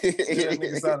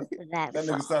 that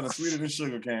nigga sounded sweeter than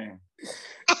sugar cane.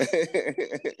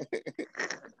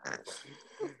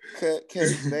 Cut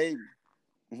cake, baby.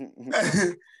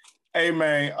 Hey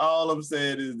man, all I'm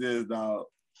saying is this, dog.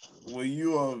 When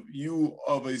you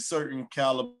of a certain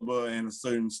caliber and a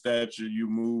certain stature, you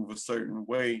move a certain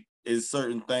way. It's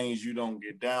certain things you don't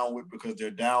get down with because they're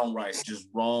downright just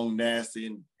wrong,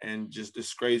 nasty, and just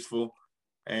disgraceful.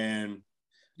 And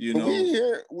you know,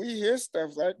 we hear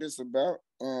stuff like this about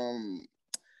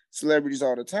celebrities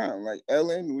all the time. Like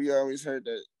Ellen, we always heard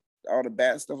that all the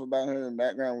bad stuff about her in the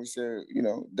background. We said, you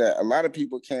know, that a lot of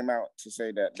people came out to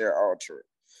say that they're all true.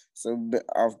 So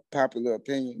of popular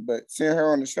opinion, but seeing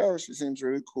her on the show, she seems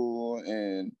really cool.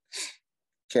 And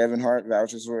Kevin Hart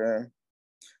vouches for her.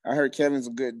 I heard Kevin's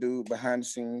a good dude behind the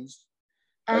scenes.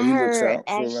 I heard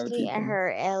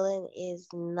Ellen is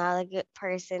not a good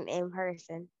person in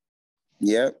person.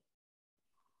 Yep.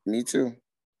 Me too.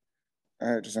 I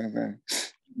heard the same thing.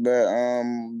 But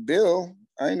Bill,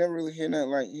 I ain't never really heard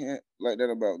nothing like that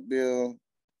about Bill.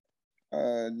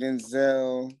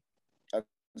 Denzel, I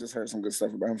just heard some good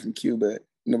stuff about him from Q, but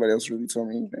nobody else really told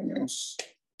me anything else.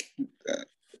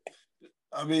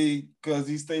 I mean, because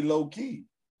he stay low key.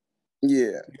 Yeah.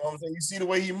 You know what I'm saying? You see the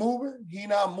way he moving? He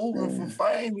not moving for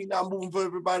fame. He not moving for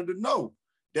everybody to know.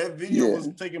 That video was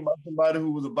taken by somebody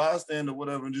who was a bystander or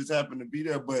whatever and just happened to be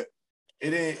there, but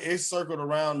it circled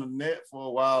around the net for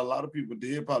a while. A lot of people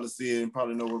did probably see it and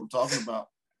probably know what we're talking about.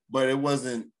 But it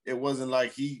wasn't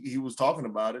like he was talking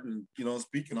about it and, you know,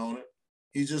 speaking on it.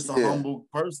 He's just a humble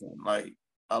person. Like,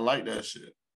 I like that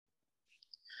shit.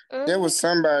 There was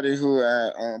somebody who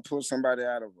pulled somebody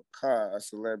out of a car, a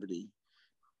celebrity.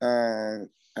 I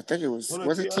think it was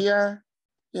it T.I.?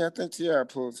 Yeah, I think T.I.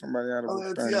 pulled somebody out of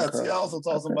a car. T.I. also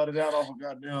tossed somebody down off a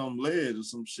goddamn ledge or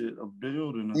some shit, a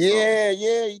building or something. Yeah,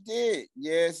 he did.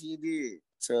 Yes, he did.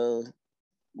 So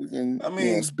we can,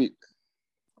 speak.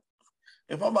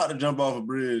 If I'm about to jump off a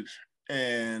bridge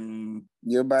and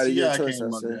your body, your choice, I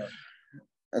said.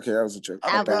 Okay, that was a joke.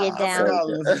 I'll get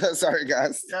down. Sorry,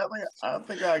 guys. Yeah, I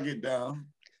think I'll get down.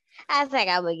 I think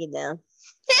I will get down.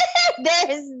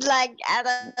 There's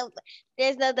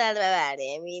no doubt about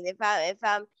it. I mean, if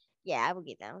I'm, I will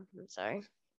get down. I'm sorry.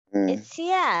 It's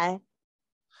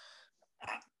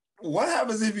What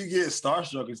happens if you get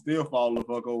starstruck and still fall the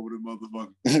fuck over the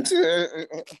motherfucker?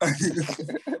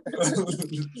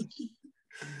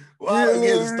 Why I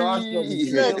get starstruck?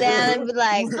 You look down and be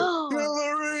like, oh my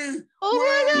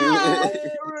God.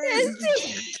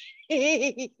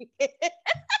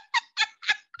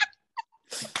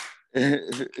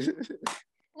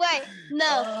 Wait,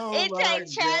 no. It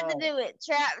takes Trap to do it.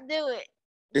 Trap, do it.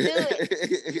 Do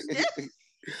it.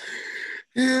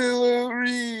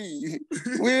 Hillary,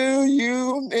 will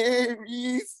you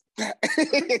marry?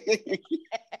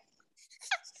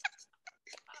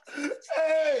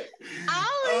 Hey, I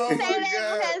only oh say my that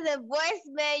God. because the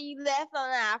voicemail you left on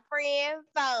our friend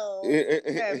phone. Oh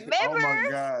my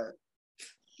Remember? God.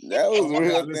 That was Oh a my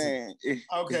real God. Listen. thing.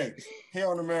 Okay. Here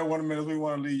on the Man 1 Minute, we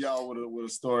want to leave y'all with a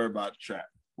story about the trap.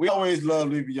 We always love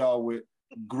leaving y'all with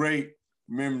great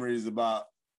memories about,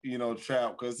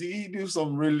 trap, because he do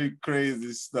some really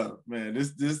crazy stuff, man.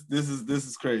 This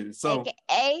is crazy. So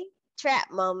AKA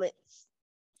trap moments.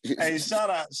 hey,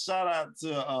 shout out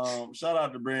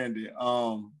to Brandy.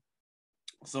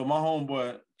 So my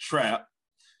homeboy Trap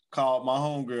called my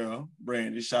homegirl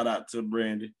Brandy. Shout out to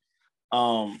Brandy.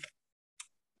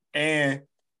 And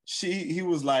he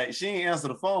was like, she ain't answer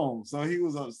the phone. So he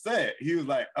was upset. He was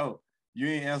like, oh, you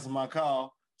ain't answer my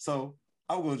call. So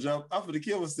I'm gonna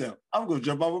kill myself. I'm gonna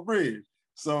jump off a bridge.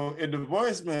 So in the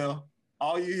voicemail,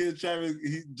 all you hear Travis,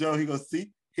 Joe, he goes,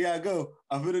 see, here I go.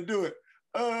 I'm gonna do it.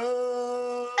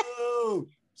 Oh,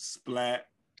 splat.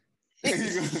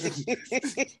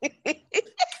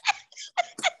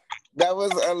 That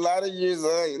was a lot of years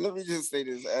ago. Let me just say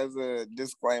this as a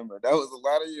disclaimer. That was a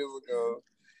lot of years ago.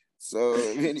 So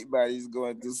if anybody's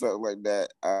going through something like that,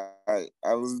 I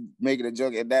was making a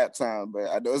joke at that time, but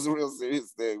I know it's a real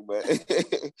serious thing. But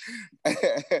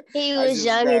he was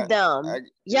young and dumb.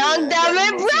 Young, dumb,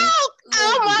 and broke.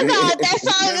 Oh my God, that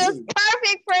song is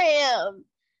perfect for him.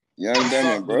 Young, dumb,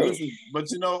 and broke.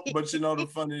 But you know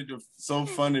so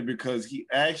funny because he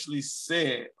actually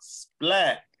said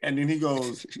splat, and then he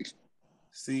goes,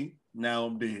 see, now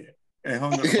I'm dead. And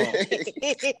hung up the phone.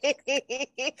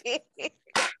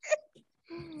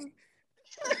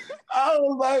 I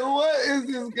was like, what is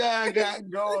this guy got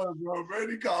going, bro?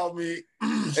 Brady called me,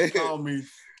 and he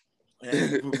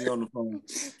put me on the phone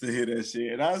to hear that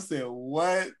shit. And I said,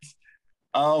 what?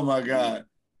 Oh my God.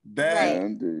 That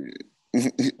was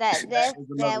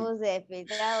epic.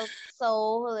 That was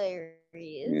so hilarious.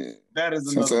 Yeah. That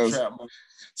is another trap.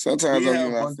 Sometimes I'll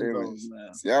be my feelings.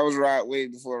 See, I was Rod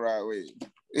Wave before Rod Wave.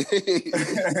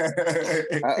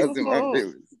 I was in my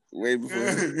feelings way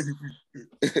before.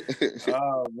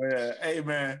 Oh man. Hey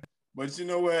man. But you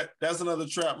know what? That's another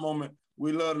trap moment.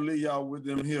 We love to leave y'all with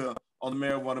them here on the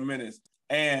Man 1 Minute.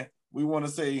 And we want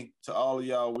to say to all of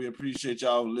y'all, we appreciate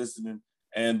y'all listening.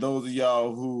 And those of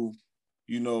y'all who,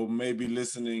 may be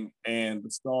listening and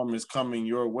the storm is coming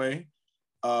your way,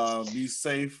 be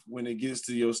safe when it gets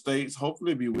to your states.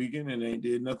 Hopefully be weakened and ain't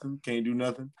did nothing, can't do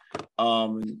nothing.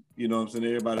 And you know what I'm saying?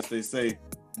 Everybody stay safe.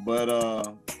 But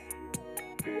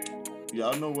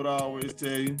y'all know what I always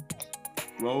tell you.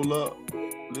 Roll up,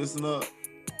 listen up,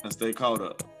 and stay caught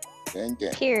up. Thank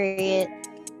you. Period.